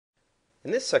In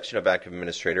this section of Active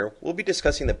Administrator, we'll be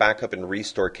discussing the backup and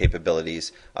restore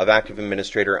capabilities of Active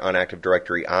Administrator on Active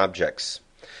Directory objects.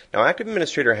 Now, Active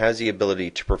Administrator has the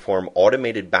ability to perform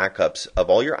automated backups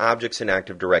of all your objects in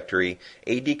Active Directory,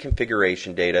 AD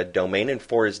configuration data, domain and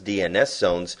forest DNS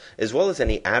zones, as well as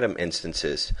any Atom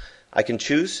instances. I can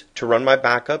choose to run my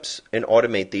backups and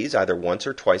automate these either once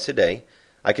or twice a day.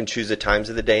 I can choose the times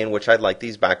of the day in which I'd like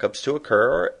these backups to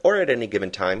occur, or at any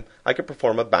given time, I can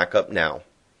perform a backup now.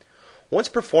 Once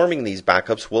performing these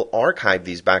backups, we'll archive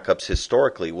these backups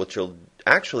historically, which will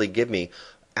actually give me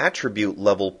attribute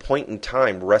level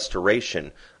point-in-time restoration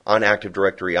on Active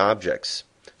Directory objects.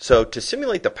 So to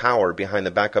simulate the power behind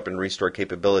the backup and restore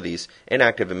capabilities in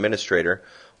Active Administrator,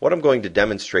 what I'm going to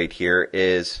demonstrate here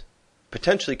is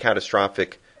potentially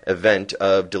catastrophic event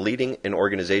of deleting an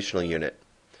organizational unit.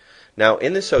 Now,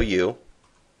 in this OU,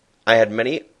 I had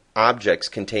many objects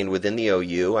contained within the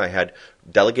OU. I had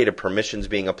delegated permissions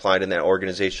being applied in that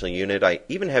organizational unit. I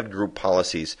even had group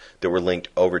policies that were linked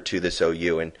over to this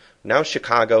OU. And now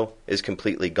Chicago is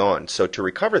completely gone. So to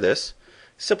recover this,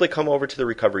 simply come over to the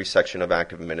recovery section of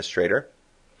Active Administrator.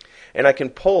 And I can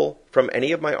pull from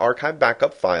any of my archive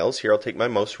backup files. Here I'll take my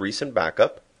most recent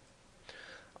backup.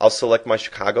 I'll select my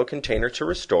Chicago container to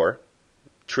restore.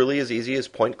 Truly as easy as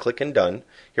point, click, and done.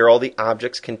 Here are all the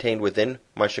objects contained within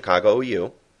my Chicago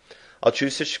OU. I'll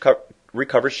choose to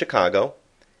recover Chicago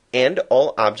and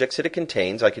all objects that it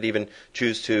contains. I could even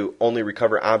choose to only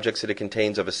recover objects that it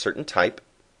contains of a certain type.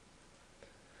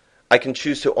 I can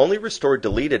choose to only restore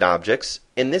deleted objects.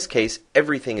 In this case,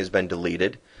 everything has been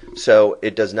deleted, so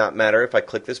it does not matter if I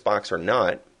click this box or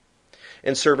not.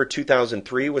 In Server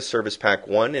 2003 with Service Pack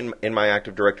 1 in my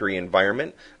Active Directory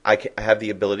environment, I have the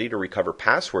ability to recover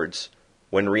passwords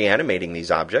when reanimating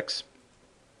these objects.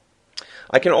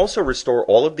 I can also restore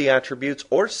all of the attributes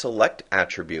or select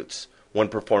attributes when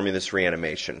performing this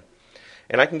reanimation.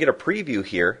 And I can get a preview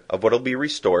here of what will be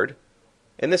restored.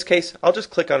 In this case, I'll just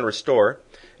click on Restore,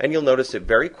 and you'll notice that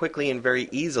very quickly and very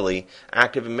easily,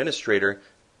 Active Administrator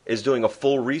is doing a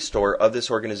full restore of this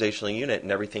organizational unit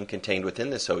and everything contained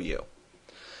within this OU.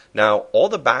 Now, all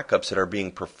the backups that are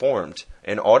being performed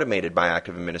and automated by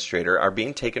Active Administrator are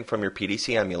being taken from your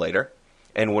PDC emulator.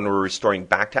 And when we're restoring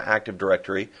back to Active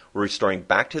Directory, we're restoring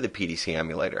back to the PDC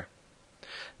emulator.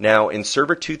 Now, in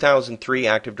Server 2003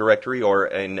 Active Directory or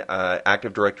in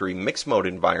Active Directory mixed mode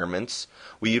environments,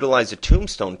 we utilize a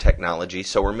tombstone technology,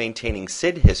 so we're maintaining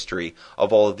SID history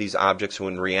of all of these objects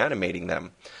when reanimating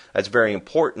them. That's very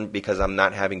important because I'm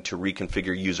not having to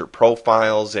reconfigure user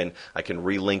profiles, and I can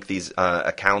relink these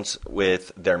accounts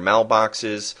with their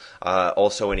mailboxes.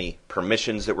 Also, any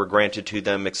permissions that were granted to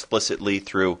them explicitly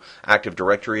through Active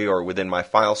Directory or within my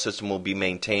file system will be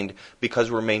maintained because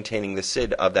we're maintaining the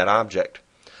SID of that object.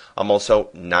 I'm also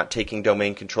not taking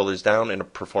domain controllers down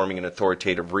and performing an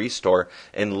authoritative restore.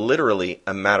 In literally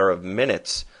a matter of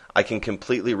minutes, I can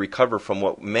completely recover from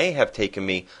what may have taken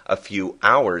me a few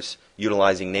hours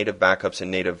utilizing native backups and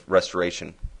native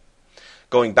restoration.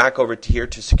 Going back over to here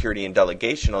to security and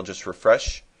delegation, I'll just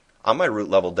refresh on my root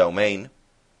level domain.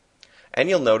 And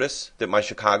you'll notice that my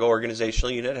Chicago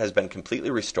organizational unit has been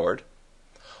completely restored.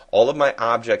 All of my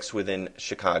objects within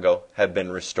Chicago have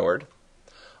been restored.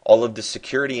 All of the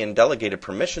security and delegated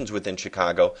permissions within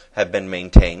Chicago have been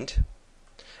maintained.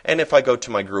 And if I go to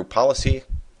my group policy,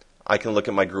 I can look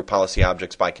at my group policy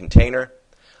objects by container.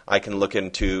 I can look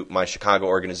into my Chicago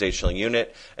organizational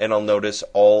unit, and I'll notice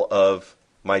all of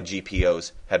my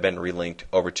GPOs have been relinked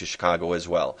over to Chicago as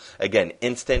well. Again,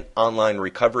 instant online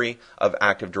recovery of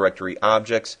Active Directory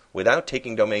objects without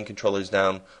taking domain controllers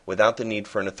down, without the need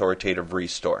for an authoritative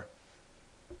restore.